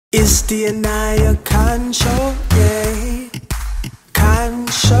It's the Aniyah Cotton Show, yeah. Cotton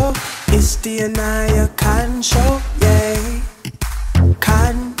Show. It's the Aniyah Cotton Show, yeah.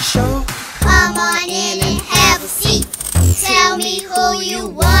 Cotton Show. Come on in and have a seat. Tell me who you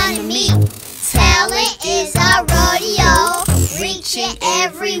wanna meet. Talent is our rodeo, reaching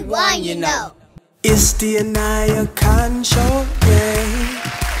everyone you know. It's the Aniyah Cotton Show, yeah.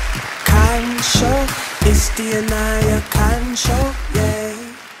 Cotton Show. It's the Aniyah Cotton Show, yeah.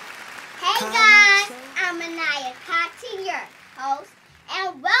 Hey guys, I'm Aniyah Cotton, your host,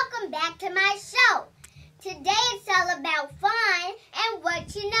 and welcome back to my show. Today it's all about fun and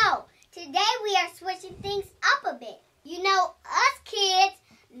what you know. Today we are switching things up a bit. You know, us kids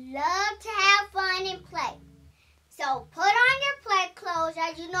love to have fun and play. So put on your play clothes,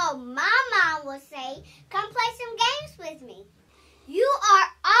 as you know my mom will say, come play some games with me. You are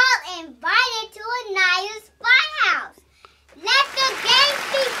all invited to Aniyah's Fun House. Let the games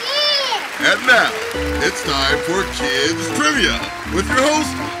begin! And now, it's time for Kids Trivia with your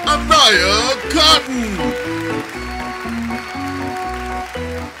host, Aniyah Cotton.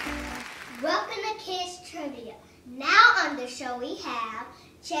 Welcome to Kids Trivia. Now on the show we have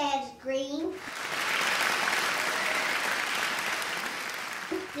Chaz Green,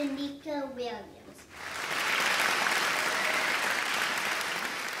 Danica Williams.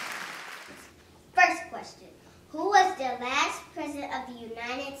 First question. Who was the last president of the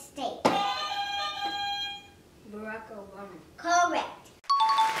United States? Barack Obama. Correct.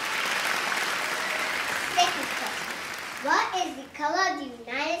 Second question. What is the color of the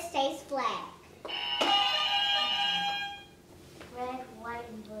United States flag? Red, white,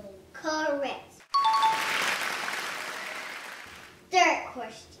 and blue. Correct. Third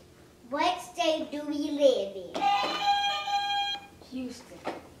question. What state do we live in? Houston.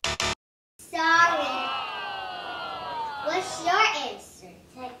 Sorry. What's your answer?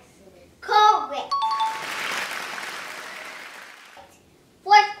 Texas. Correct.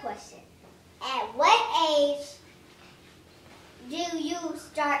 Fourth question. At what age do you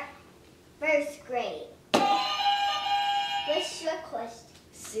start first grade? What's your question?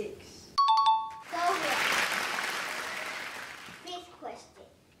 6. Correct. Fifth question.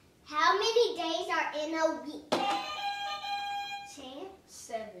 How many days are in a week? Chance?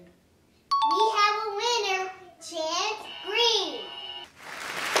 7. We have a winner, Chance Green.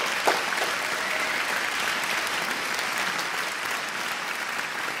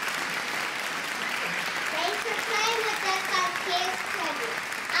 Thanks for playing with us on Kids Trivia.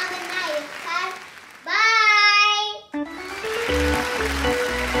 I'm Aniyah Cotton. Bye.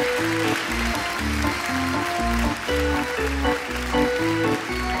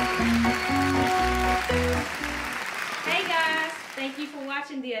 Hey guys, thank you for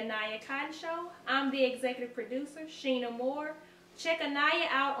watching the Aniyah Cotton Show. I'm the executive producer, Sheena Moore. Check Aniyah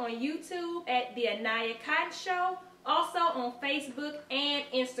out on YouTube at the Aniyah Cotton Show. Also on Facebook and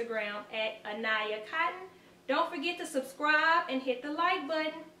Instagram at Aniyah Cotton. Don't forget to subscribe and hit the like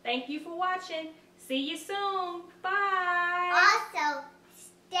button. Thank you for watching. See you soon. Bye. Also,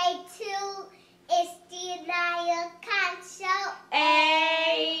 stay tuned. It's the Aniyah Cotton Show.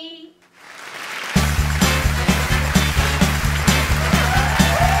 Hey.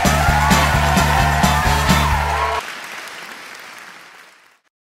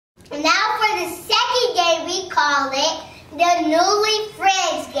 Now for the second game, we call it the Newly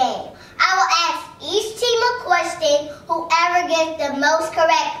Friends game. I will ask each team a question. Whoever gets the most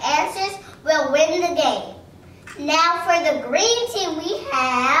correct answers will win the game. Now for the green team, we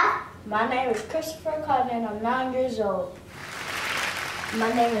have... My name is Christopher Cotton and I'm 9 years old.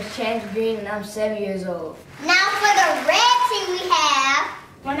 My name is Chance Green and I'm 7 years old. Now for the red team, we have...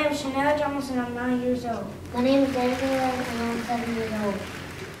 My name is Chanel Thomas and I'm 9 years old. My name is David and I'm 7 years old.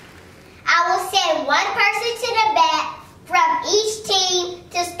 I will send one person to the back from each team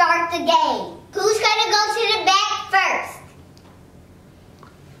to start the game. Who's going to go to the back first?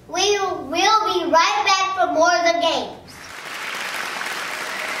 We will be right back for more of the games.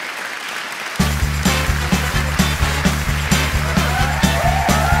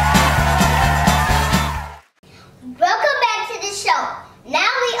 Welcome back to the show.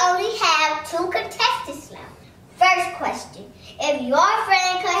 Now we only have 2 contestants left. First question. If your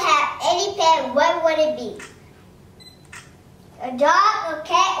friend could have any pet, what would it be? A dog, a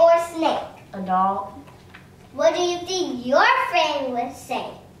cat, or a snake? A dog. What do you think your friend would say?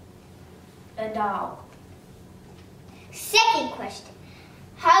 A dog. Second question.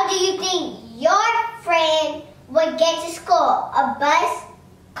 How do you think your friend would get to school? A bus,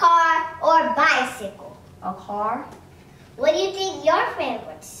 car, or bicycle? A car. What do you think your friend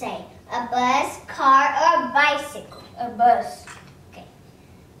would say? A bus, car, or a bicycle? A bus. Okay.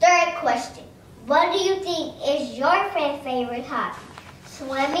 Third question. What do you think is your friend's favorite hobby?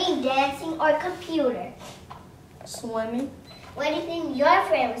 Swimming, dancing, or computer? Swimming. What do you think your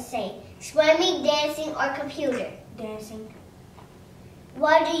friend would say? Swimming, dancing, or computer? Dancing.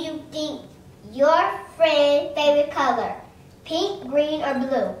 What do you think your friend's favorite color? Pink, green, or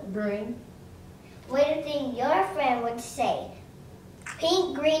blue? Green. What do you think your friend would say?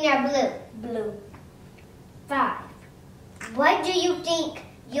 Pink, green, or blue? Blue. 5. What do you think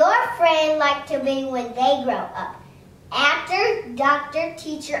your friend like to be when they grow up? Actor, doctor,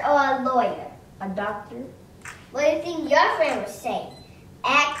 teacher, or a lawyer? A doctor. What do you think your friend would say?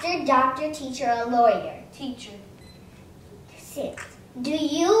 Actor, doctor, teacher, or lawyer? Teacher. 6. Do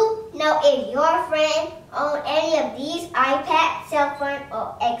you know if your friend owns any of these? iPad, cell phone,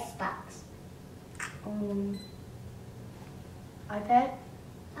 or Xbox? iPad.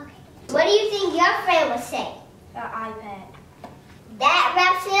 Okay. What do you think your friend would say? iPad. That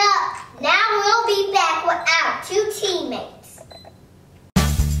wraps it up. Now we'll be back with our 2 teammates.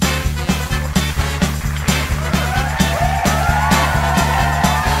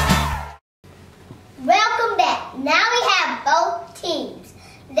 Welcome back. Now we have both teams.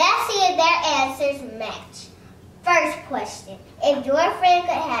 Let's see if their answers match. First question. If your friend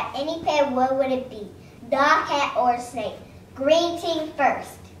could have any pet, what would it be? Dog, cat, or snake? Green team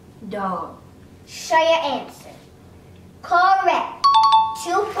first. Dog. Show your answer. Correct. 2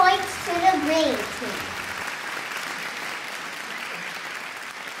 points to the green team.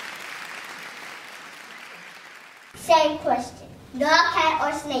 Same question. Dog, cat,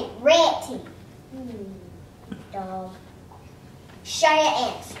 or snake? Red team. Dog. Show your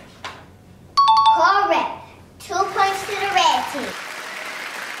answer. Correct. 2 points to the red team.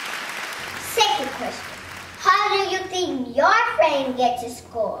 Second question. How do you think your friend gets to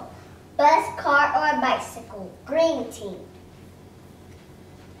school? Bus, car, or bicycle? Green team.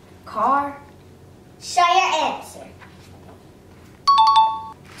 Car. Show your answer.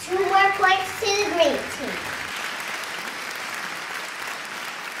 2 more points to the green team.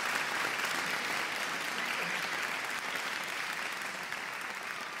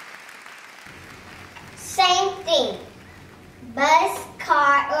 Same thing. Bus,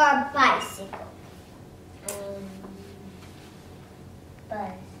 car, or bicycle?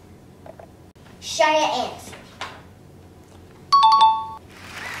 Bus. Show your answer.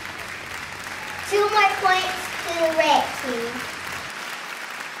 2 more points to the red team.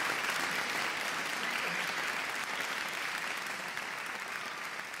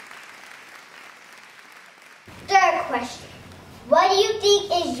 Third question. What do you think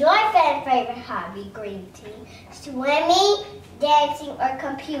is your favorite hobby, green team? Swimming, dancing, or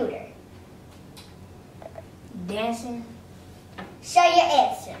computer? Dancing. Show your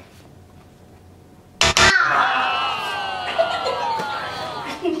answer.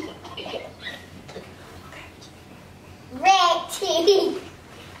 Red team.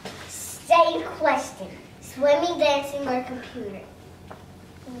 Same question. Swimming, dancing, or computer?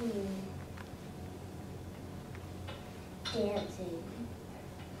 Dancing.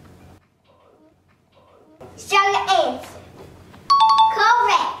 Show your answer.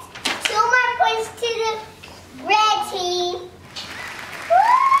 Correct. 2 more points to the red team.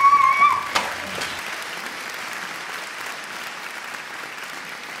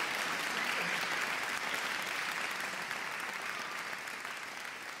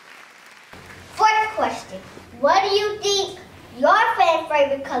 Fourth question. What do you think your friend's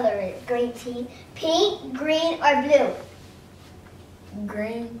favorite color is? Green team. Pink, green, or blue?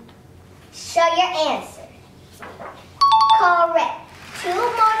 Green. Show your answer. Correct. 2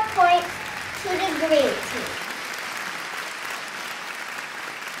 more points to the green team.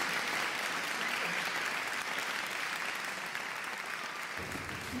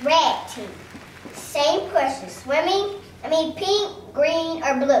 Red team. Same question. Pink, green,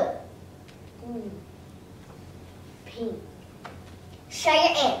 or blue? Pink. Show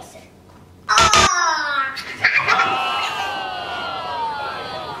your answer.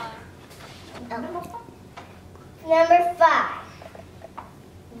 Number 5.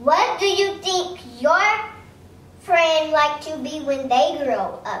 What do you think your friend like to be when they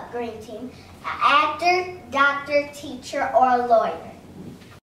grow up, green team? An actor, doctor, teacher, or a lawyer?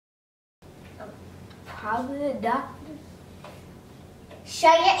 Probably a doctor.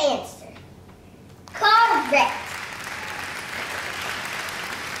 Show your answer. Correct.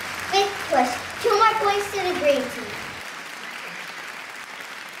 5th question. 2 more points to the green team.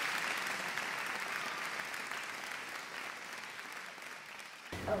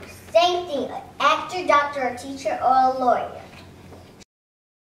 Same thing. An actor, doctor, a teacher, or a lawyer?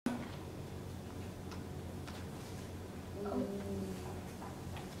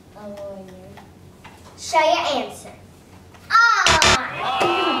 A lawyer. Show your answer. Ah!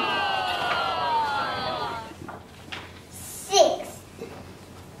 6.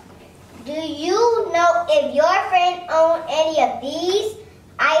 Do you know if your friend owns any of these?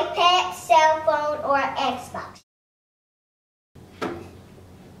 iPad, cell phone, or Xbox?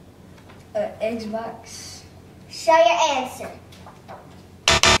 Xbox. Show your answer.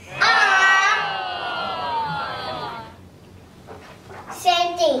 Ah!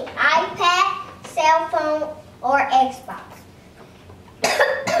 Same thing. iPad, cell phone, or Xbox?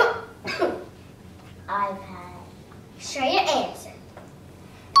 iPad. Show your answer.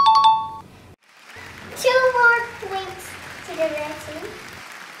 2 more points to the red team.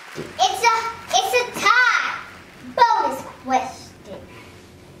 It's a tie. Bonus question.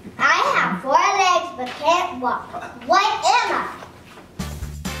 I have 4 legs but can't walk. What am I?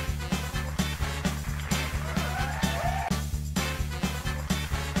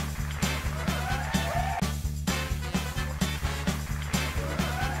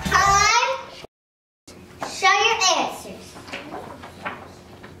 Time. Show your answers.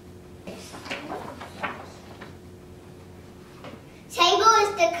 Table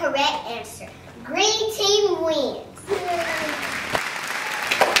is the correct answer. Green team wins.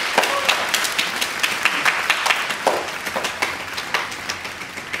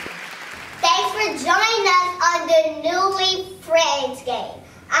 Thanks for joining us on the Newly Friends game.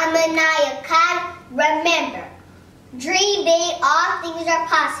 I'm Aniyah Cotton. Remember, dream big, all things are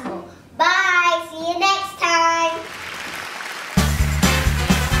possible. Bye. See you next time.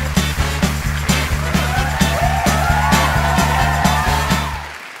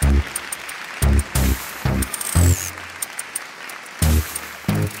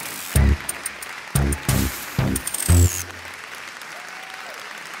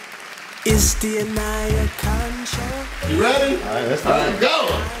 It's the Aniyah Cotton Show. You ready? All right, let's All right, go.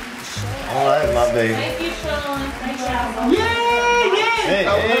 All right, my baby. Thank you, Sean. Thank y'all.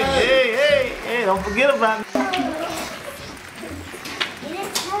 Hey, don't forget about me. You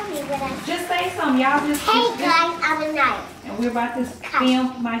didn't tell me what I Just say something. Y'all just. Hey guys, I'm Aniyah. And we're about to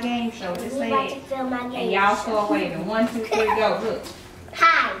film my game show. Just We're say about to it. film my game. And y'all start waving. 1, 2, 3, go. Look.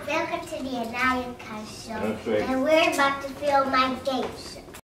 Hi, welcome to the Aniyah Cotton Show. That's right. And we're about to film my game show.